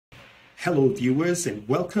Hello viewers and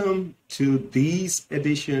welcome to this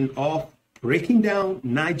edition of Breaking Down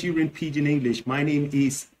Nigerian Pidgin English. My name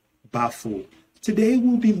is Bafo. Today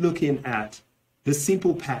we'll be looking at the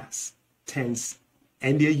simple past tense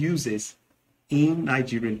and their uses in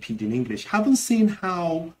Nigerian Pidgin English. Haven't seen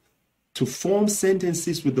how to form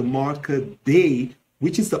sentences with the marker they,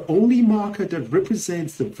 which is the only marker that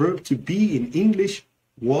represents the verb to be in English,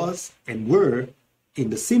 was and were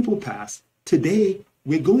in the simple past. Today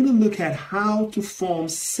we're going to look at how to form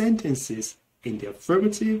sentences in the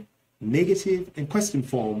affirmative, negative, and question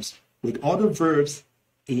forms with other verbs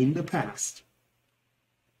in the past.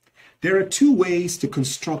 There are two ways to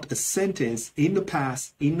construct a sentence in the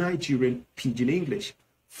past in Nigerian Pidgin English.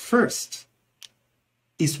 First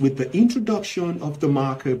is with the introduction of the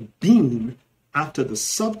marker been after the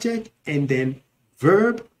subject and then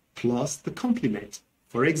verb plus the complement.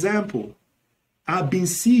 For example, I've been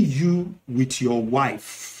seeing you with your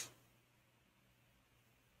wife.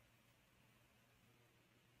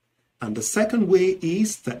 And the second way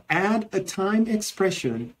is to add a time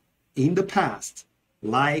expression in the past,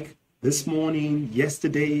 like this morning,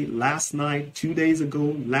 yesterday, last night, 2 days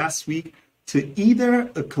ago, last week, to either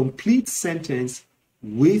a complete sentence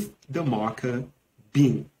with the marker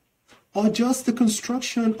been, or just the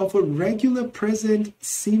construction of a regular present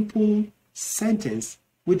simple sentence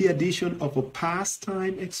with the addition of a past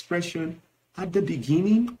time expression at the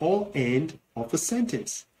beginning or end of a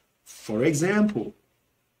sentence. For example,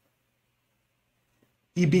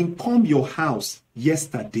 he been come your house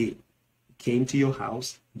yesterday. Came to your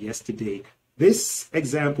house yesterday. This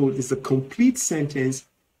example is a complete sentence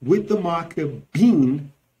with the marker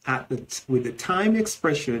been with the time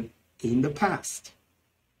expression in the past.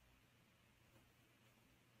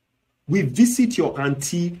 We visit your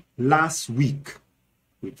auntie last week.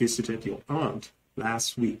 We visited your aunt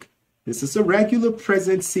last week. This is a regular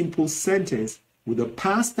present simple sentence with a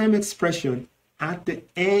past time expression at the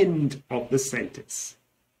end of the sentence.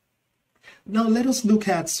 Now let us look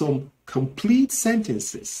at some complete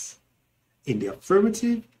sentences in the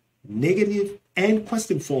affirmative, negative, and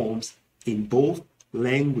question forms in both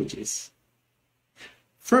languages.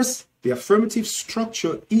 First, the affirmative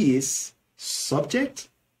structure is subject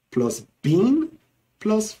plus been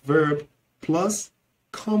plus verb plus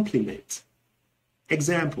complement.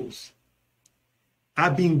 Examples: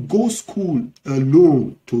 I've been go school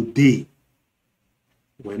alone today.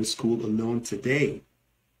 Went to school alone today.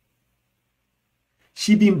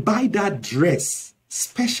 She been buy that dress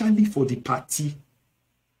specially for the party.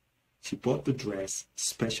 She bought the dress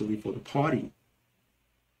specially for the party.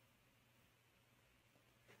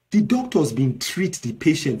 The doctors been treat the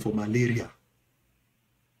patient for malaria.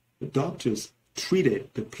 The doctors treated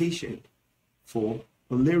the patient for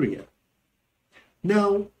malaria.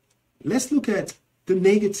 Now, let's look at the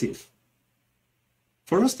negative.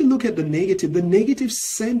 For us to look at the negative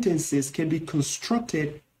sentences can be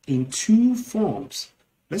constructed in two forms.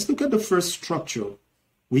 Let's look at the first structure.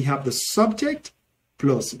 We have the subject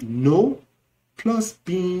plus no plus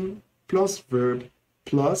being plus verb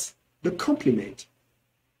plus the complement,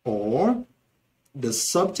 or the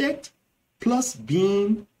subject plus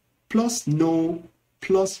being plus no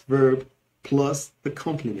plus verb plus the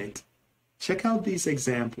complement. Check out these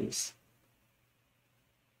examples.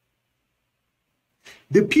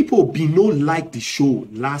 The people be no like the show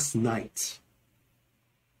last night.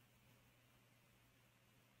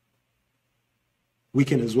 We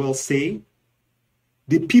can as well say,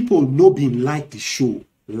 the people no been like the show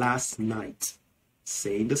last night.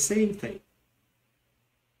 Saying the same thing.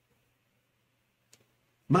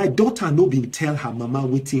 My daughter no been tell her mama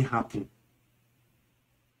wetin happen.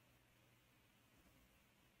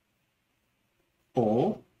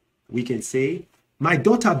 Or we can say, my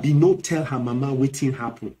daughter be no tell her mama wetin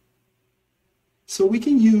happen. So we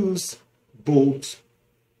can use both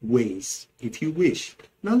ways if you wish.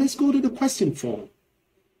 Now let's go to the question form.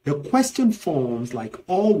 The question forms, like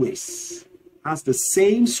always, has the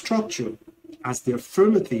same structure as the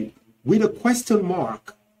affirmative with a question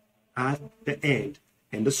mark at the end.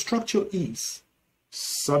 And the structure is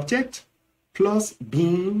subject plus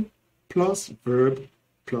being plus verb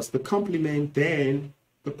plus the complement, then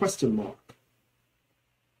the question mark.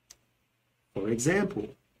 For example,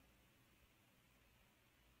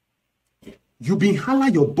 you been holla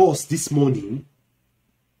your boss this morning.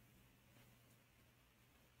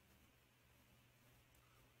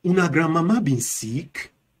 Una grandmama been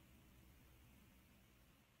sick.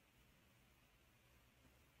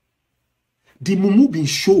 The mumu been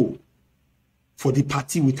show for the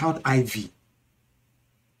party without IV.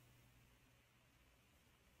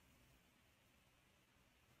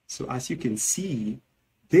 So as you can see,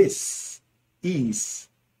 this is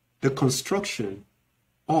the construction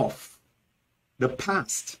of the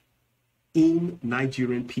past in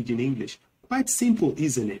Nigerian Pidgin English. Quite simple,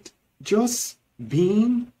 isn't it? Just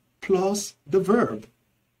being plus the verb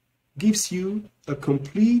gives you a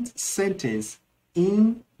complete sentence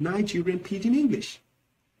in Nigerian Pidgin English.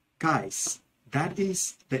 Guys, that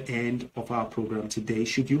is the end of our program today.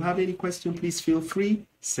 Should you have any question, please feel free,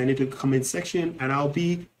 send it to the comment section, and I'll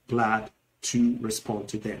be glad to respond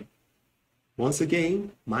to them. Once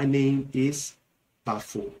again, my name is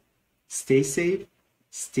Bafo. Stay safe,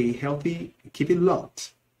 stay healthy, and keep it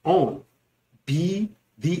locked on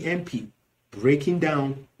BDMP, Breaking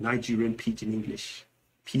Down Nigerian Pidgin English.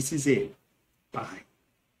 Peace is in. Bye.